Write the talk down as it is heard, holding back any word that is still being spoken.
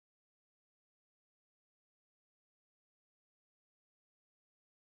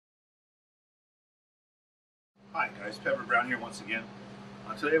Hi guys, Pebber Brown here once again.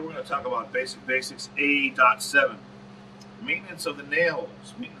 Today we're going to talk about Basic Basics A.7. Maintenance of the nails.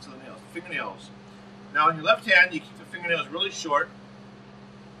 Maintenance of the nails. Fingernails. Now on your left hand, you keep the fingernails really short.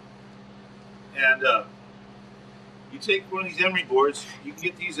 And you take one of these emery boards. You can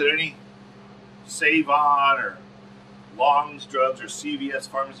get these at any Save-On or Long's Drugs or CVS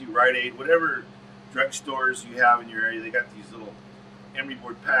Pharmacy, Rite Aid, whatever drugstores you have in your area. They got these little emery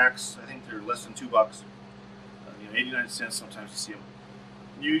board packs. I think they're less than $2. 89 cents sometimes you see them.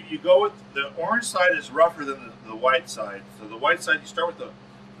 You go with the orange side is rougher than the white side. So the white side, you start with the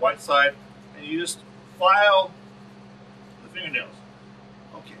white side and you just file the fingernails.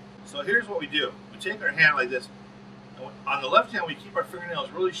 Okay, so here's what we do. We take our hand like this. On the left hand, we keep our fingernails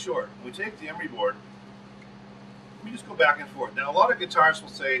really short. We take the emery board, we just go back and forth. Now a lot of guitarists will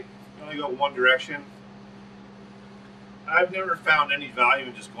say you only go one direction. I've never found any value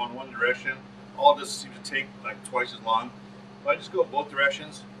in just going one direction. All this seems to take like twice as long. But I just go both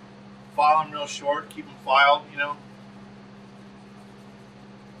directions, file them real short, keep them filed,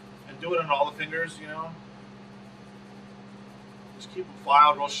 and do it on all the fingers, Just keep them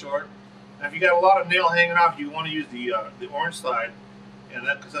filed real short. Now if you got a lot of nail hanging off, you want to use the orange side, and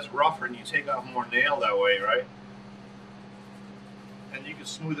because that's rougher and you take off more nail that way, right? And you can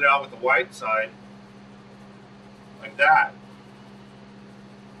smooth it out with the white side, like that.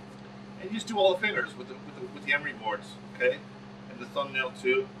 And you just do all the fingers with the emery boards, okay? And the thumbnail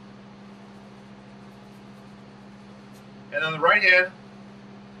too. And on the right hand,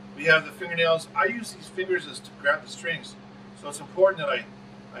 we have the fingernails. I use these fingers as to grab the strings. So it's important that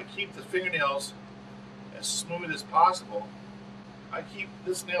I keep the fingernails as smooth as possible. I keep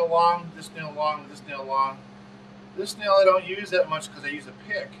this nail long, this nail long, this nail long. This nail I don't use that much because I use a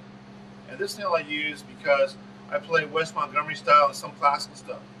pick. And this nail I use because I play West Montgomery style and some classical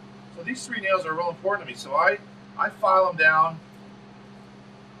stuff. So these three nails are real important to me. So I file them down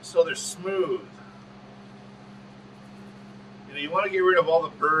so they're smooth. You want to get rid of all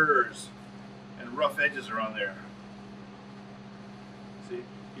the burrs and rough edges around there. See,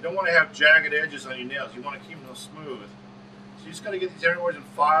 you don't want to have jagged edges on your nails. You want to keep them smooth. So you just got to get these emery boards and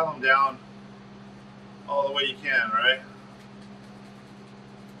file them down all the way you can, right?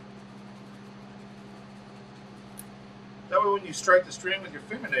 That way when you strike the string with your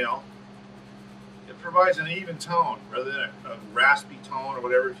fingernail, it provides an even tone rather than a raspy tone or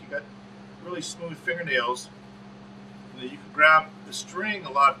whatever. If you got really smooth fingernails, you can grab the string a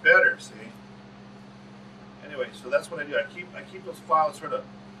lot better, see? Anyway, so that's what I do. I keep those files sort of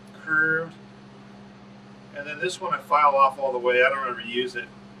curved. And then this one I file off all the way. I don't ever use it.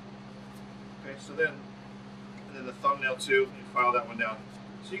 Okay, so then the thumbnail too, you file that one down.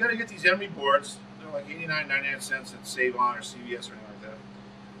 So you got to get these emery boards. They're like 89, 99 cents at Save-On or CVS or anything like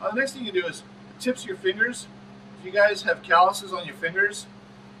that. The next thing you do is the tips of your fingers. If you guys have calluses on your fingers,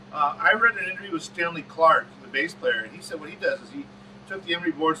 I read an interview with Stanley Clark, the bass player, and he said what he does is he took the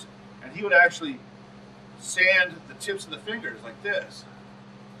emery boards and he would actually sand the tips of the fingers like this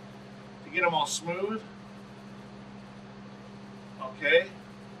to get them all smooth. Okay,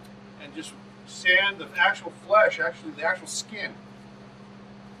 and just sand the actual flesh, actually the actual skin,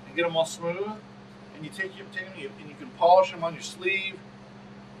 and get them all smooth. And you take them and you can polish them on your sleeve,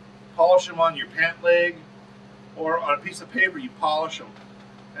 polish them on your pant leg, or on a piece of paper you polish them,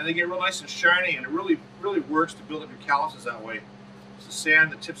 and they get real nice and shiny. And it really works to build up your calluses that way. Just to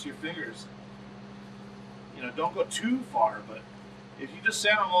sand the tips of your fingers. Don't go too far, but if you just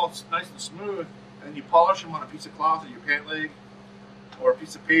sand them all nice and smooth, and then you polish them on a piece of cloth or your pant leg or a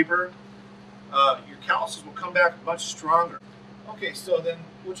piece of paper, your calluses will come back much stronger. Okay, so then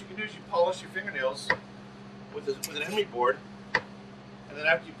what you can do is you polish your fingernails with an emery board, and then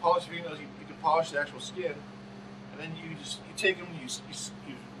after you polish your fingernails, you can polish the actual skin, and then you take them, you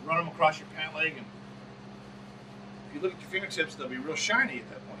run them across your pant leg, and if you look at your fingertips, they'll be real shiny at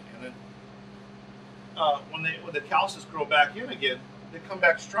that point. And then when the calluses grow back in again, they come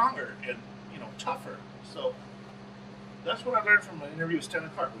back stronger and tougher. So that's what I learned from an interview with Stanley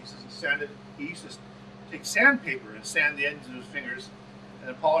Clark. He used to take sandpaper and sand the ends of his fingers, and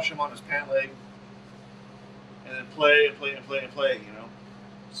then polish them on his pant leg, and then play and play and play and play.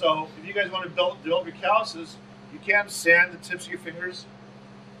 So if you guys want to develop your calluses, you can sand the tips of your fingers,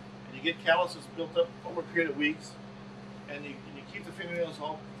 and you get calluses built up over a period of weeks, and you keep the fingernails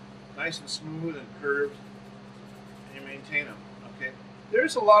all nice and smooth and curved, and you maintain them. Okay,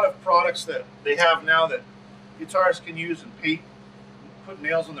 there's a lot of products that they have now that guitarists can use and put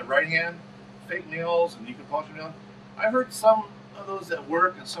nails on the right hand, fake nails, and you can polish them down. I've heard some of those that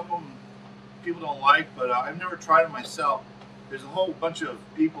work, and some of them people don't like, but I've never tried them myself. There's a whole bunch of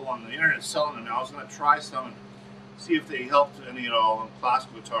people on the internet selling them now. I was going to try some and see if they helped any at all on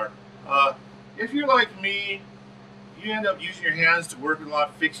classical guitar. If you're like me, you end up using your hands to work a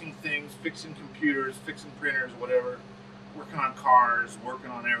lot, fixing things, fixing computers, fixing printers, whatever, working on cars,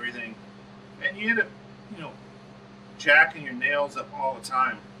 working on everything, and you end up, jacking your nails up all the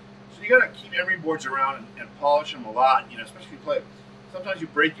time. So you got to keep emery boards around and polish them a lot, especially if you play. Sometimes you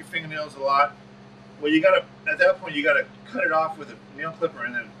break your fingernails a lot. Well, you got to, at that point, you got to cut it off with a nail clipper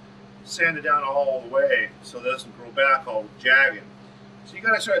and then sand it down all the way so it doesn't grow back all jagged. So you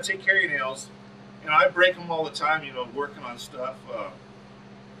got to try to take care of your nails. I break them all the time, working on stuff,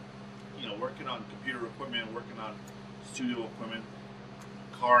 working on computer equipment, working on studio equipment,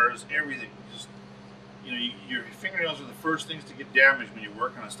 cars, everything. Just, your fingernails are the first things to get damaged when you're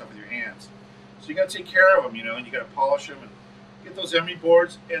working on stuff with your hands. So you got to take care of them, and you got to polish them and get those emery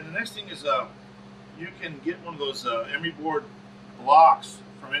boards. And the next thing is, you can get one of those emery board blocks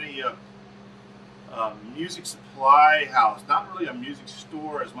from any music supply house. Not really a music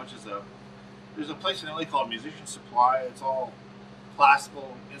store as much as there's a place in LA called Musician Supply. It's all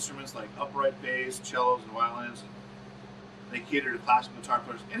classical instruments like upright bass, cellos, and violins. They cater to classical guitar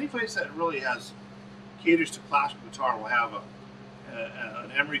players. Any place that really caters to classical guitar will have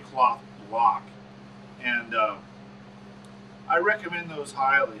an emery cloth block, and I recommend those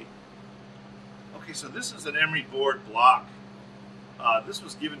highly. Okay, so this is an emery board block. This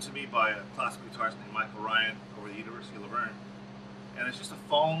was given to me by a classical guitarist named Michael Ryan over at the University of Laverne, and it's just a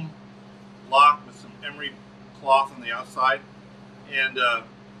foam block with some emery cloth on the outside, and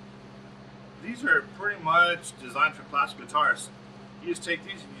these are pretty much designed for classical guitarists. You just take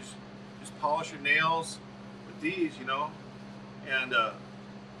these and you just polish your nails with these, and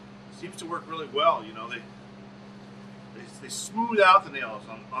seems to work really well. They smooth out the nails.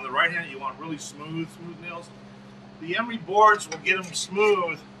 On the right hand, you want really smooth nails. The emery boards will get them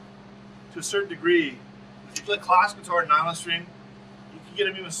smooth to a certain degree. If you play classical guitar nylon string, you can get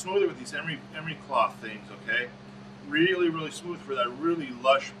them even smoother with these emery cloth things, okay? Really, really smooth for that really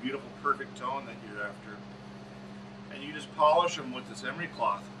lush, beautiful, perfect tone that you're after. And you just polish them with this emery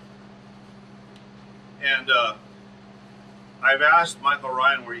cloth. And I've asked Michael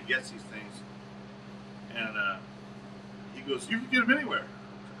Ryan where he gets these things. And he goes, you can get them anywhere.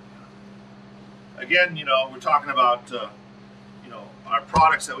 Again, we're talking about, our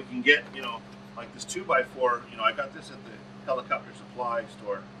products that we can get, like this 2x4. I got this at the Helicopter Supply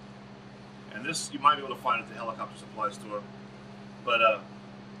store. And this, you might be able to find at the Helicopter Supply store. But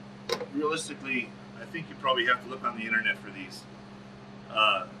realistically, I think you probably have to look on the internet for these.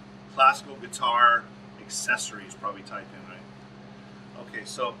 Classical guitar accessories, probably type in, right? Okay,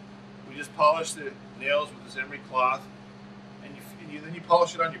 so we just polish the nails with this emery cloth, and then you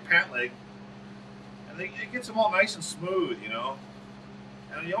polish it on your pant leg, and it gets them all nice and smooth,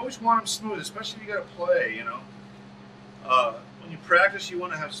 And you always want them smooth, especially if you got to play, When you practice, you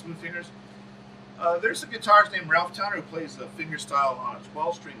want to have smooth fingers. There's a guitarist named Ralph Towner who plays the fingerstyle on a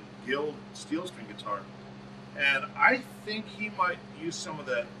 12-string Guild steel string guitar, and I think he might use some of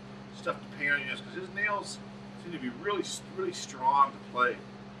that stuff to paint on your nails because his nails seem to be really, really strong to play.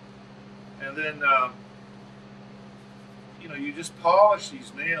 And then you just polish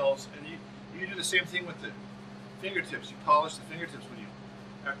these nails, and you do the same thing with the fingertips. You polish the fingertips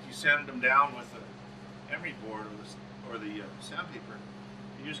after you sanded them down with the emery board or the sandpaper.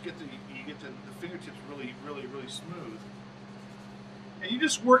 You just get the fingertips really, really, really smooth, and you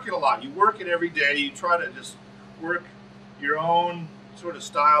just work it a lot. You work it every day. You try to just work your own sort of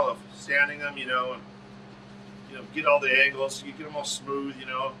style of sanding them, and get all the angles so you get them all smooth,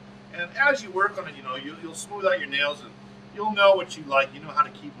 And as you work on it, you'll smooth out your nails, and you'll know what you like. You know how to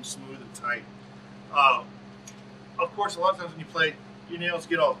keep them smooth and tight. Of course, a lot of times when you play, your nails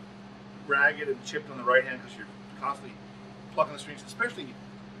get all ragged and chipped on the right hand because you're constantly plucking the strings, especially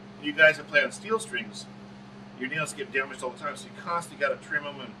you guys that play on steel strings. Your nails get damaged all the time, so you constantly got to trim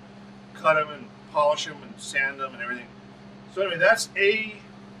them and cut them and polish them and sand them and everything. So anyway, that's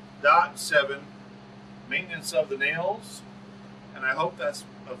A.7, maintenance of the nails, and I hope that's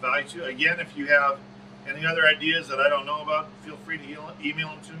of value to you. Again, if you have any other ideas that I don't know about, feel free to email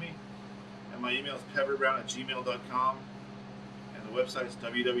them to me. And my email is pebberbrown@gmail.com, and the website is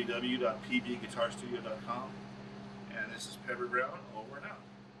www.pbguitarstudio.com. And this is Pebber Brown, over and out.